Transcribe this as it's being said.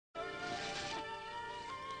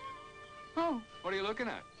No. What are you looking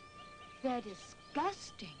at? They're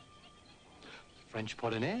disgusting. French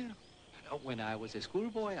Polonais. When I was a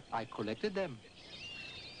schoolboy, I collected them.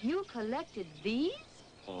 You collected these?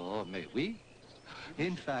 Oh, mais oui.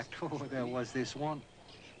 In fact, there was this one.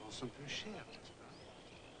 Je pense un peu cher,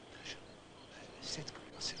 n'est-ce pas? 7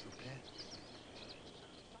 couleurs, s'il vous plaît.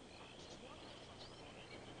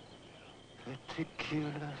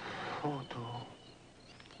 Particular photo.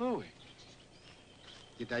 Louie.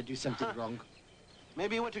 Did I do something wrong?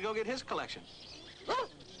 Maybe he went to go get his collection.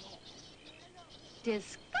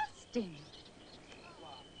 Disgusting.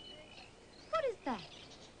 What is that?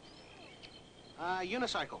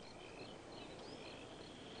 Unicycle.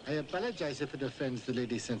 I apologize if it offends the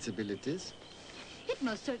lady's sensibilities. It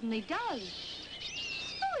most certainly does.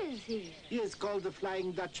 Who is he? He is called the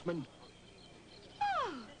Flying Dutchman.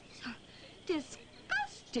 Oh, these are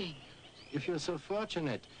disgusting. If you're so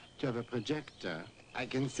fortunate to have a projector, I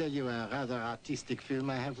can sell you a rather artistic film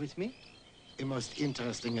I have with me. A most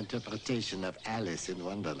interesting interpretation of Alice in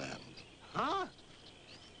Wonderland. Huh?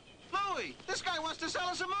 Louie, this guy wants to sell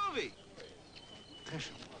us a movie.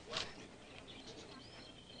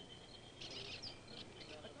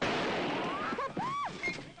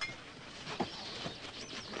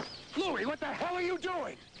 Louie, what the hell are you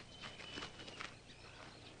doing?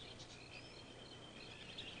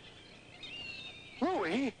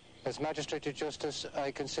 Louie? As Magistrate to Justice,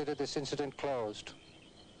 I consider this incident closed.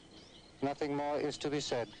 Nothing more is to be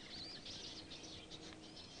said.